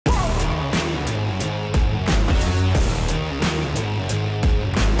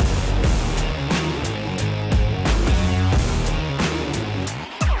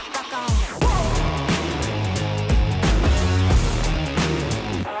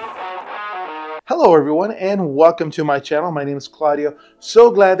Hello everyone and welcome to my channel. My name is Claudio. So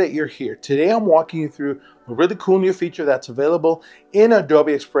glad that you're here. Today I'm walking you through a really cool new feature that's available in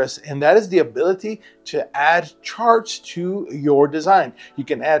Adobe Express, and that is the ability to add charts to your design. You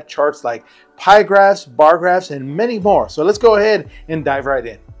can add charts like pie graphs, bar graphs, and many more. So let's go ahead and dive right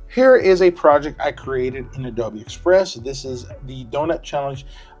in. Here is a project I created in Adobe Express. This is the donut challenge,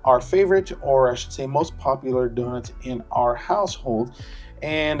 our favorite, or I should say most popular donuts in our household.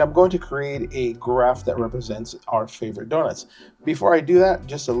 And I'm going to create a graph that represents our favorite donuts. Before I do that,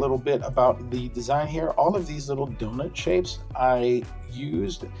 just a little bit about the design here. All of these little donut shapes I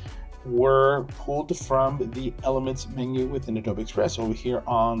used were pulled from the Elements menu within Adobe Express. Over here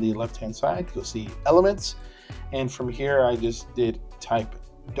on the left-hand side, you'll see Elements. And from here, I just did type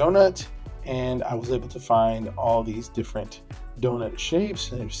donut, and I was able to find all these different donut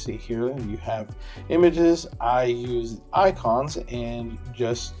shapes. And you see here you have images. I used icons and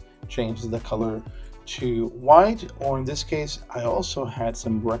just changed the color to white, or in this case I also had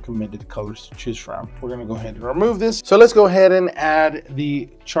some recommended colors to choose from. We're going to go ahead and remove this. So let's go ahead and add the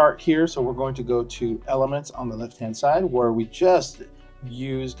chart here. So we're going to go to Elements on the left hand side where we just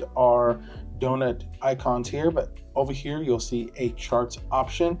used our donut icons here, but over here you'll see a charts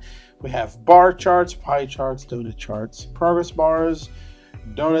option. We have bar charts, pie charts, donut charts, progress bars,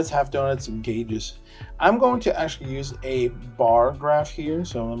 donuts, half donuts, and gauges. I'm going to actually use a bar graph here,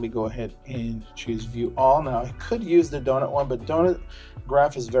 so let me go ahead and choose view all. Now I could use the donut one, but donut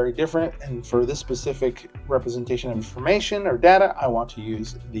graph is very different, and for this specific representation of information or data I want to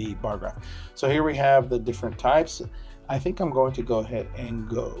use the bar graph. So here we have the different types. I think I'm going to go ahead and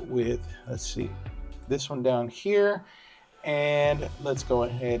go with, let's see, this one down here, and let's go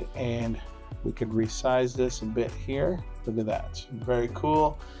ahead and we could resize this a bit here. Look at that, very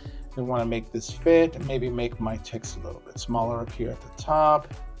cool. I want to make this fit, maybe make my text a little bit smaller up here at the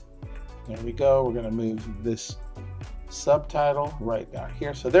top. There we go. We're going to move this subtitle right down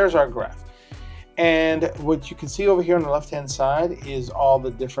here. So there's our graph. And what you can see over here on the left hand side is all the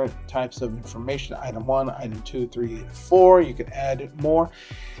different types of information. Item 1, item 2, 3, 4. You can add more.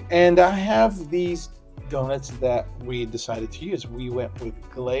 And I have these donuts that we decided to use. We went with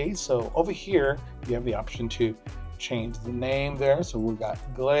glaze. So over here you have the option to change the name there. So we've got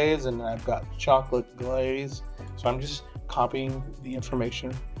glaze, and I've got chocolate glaze. So I'm just copying the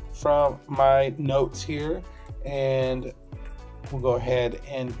information from my notes here, and we'll go ahead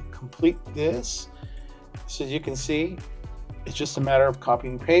and complete this. So as you can see, it's just a matter of copy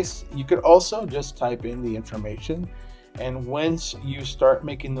and paste. You could also just type in the information, and once you start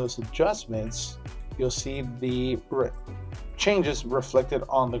making those adjustments, you'll see the changes reflected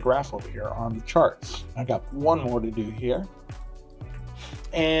on the graph over here on the charts. I got one more to do here,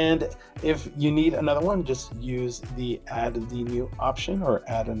 and if you need another one, just use the add the new option or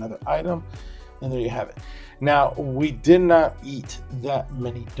add another item, and there you have it. Now, we did not eat that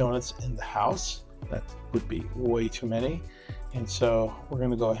many donuts in the house. That would be way too many. And so we're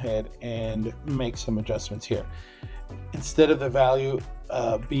going to go ahead and make some adjustments here. Instead of the value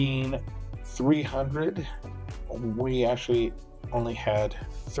being 300, we actually only had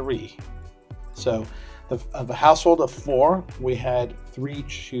 3. So the household of 4, we had 3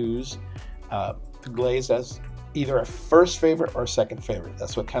 choose the glaze as either a first favorite or a second favorite.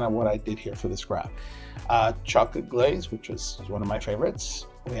 That's what I did here for this graph. Chocolate glaze, which was one of my favorites.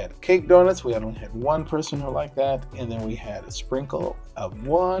 We had cake donuts. We only had one person who liked that, and then we had a sprinkle of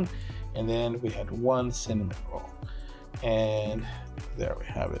 1, and then we had 1 cinnamon roll. And there we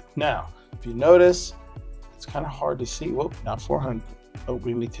have it. Now, if you notice, it's kind of hard to see. Whoop, not 400. Oh,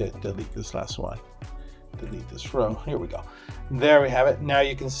 we need to delete this last one. Delete this row. Here we go. There we have it. Now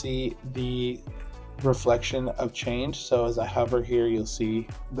you can see the reflection of change. So as I hover here, you'll see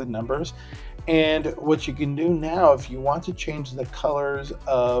the numbers. And what you can do now, if you want to change the colors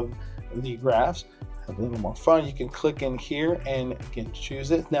of the graphs, have a little more fun, you can click in here and again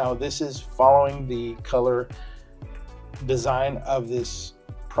choose it. Now this is following the color design of this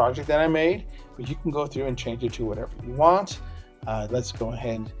project that I made, but you can go through and change it to whatever you want. Let's go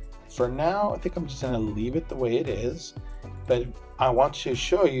ahead. For now, I think I'm just going to leave it the way it is, but I want to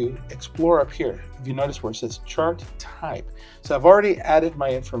show you explore up here. If you notice where it says chart type, so I've already added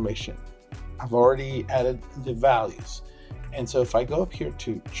my information. I've already added the values. And so if I go up here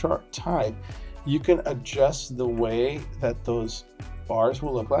to chart type, you can adjust the way that those bars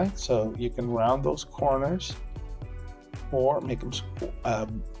will look like. So you can round those corners or make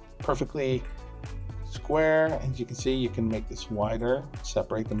them perfectly square. As you can see, you can make this wider,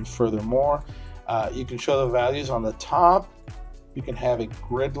 separate them furthermore. You can show the values on the top. You can have a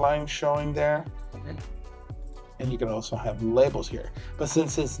grid line showing there. and you can also have labels here. But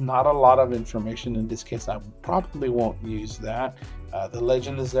since it's not a lot of information in this case, I probably won't use that. The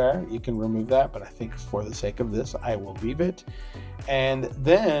legend is there. You can remove that, but I think for the sake of this, I will leave it. And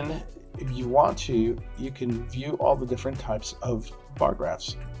then if you want to, you can view all the different types of bar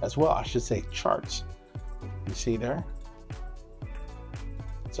graphs as well. I should say charts. You see there?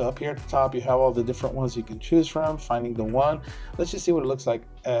 So up here at the top, you have all the different ones you can choose from, finding the one. Let's just see what it looks like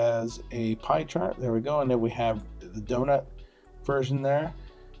as a pie chart. There we go. And then we have the donut version there.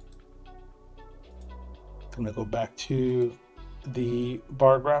 I'm gonna go back to the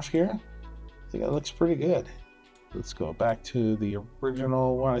bar graph here. I think it looks pretty good. Let's go back to the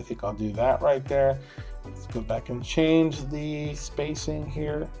original one. I think I'll do that right there. Let's go back and change the spacing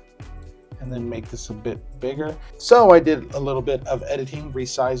here and then make this a bit bigger. So I did a little bit of editing,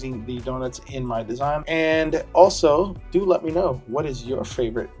 resizing the donuts in my design. And also do let me know, what is your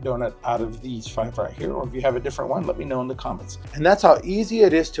favorite donut out of these 5 right here? Or if you have a different one, let me know in the comments. And that's how easy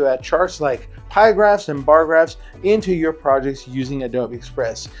it is to add charts like pie graphs and bar graphs into your projects using Adobe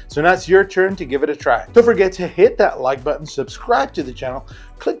Express. So now it's your turn to give it a try. Don't forget to hit that like button, subscribe to the channel,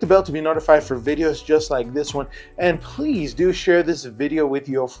 click the bell to be notified for videos just like this one, and please do share this video with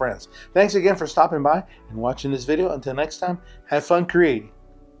your friends. Thanks again for stopping by and watching this video. Until next time, have fun creating.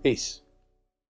 Peace.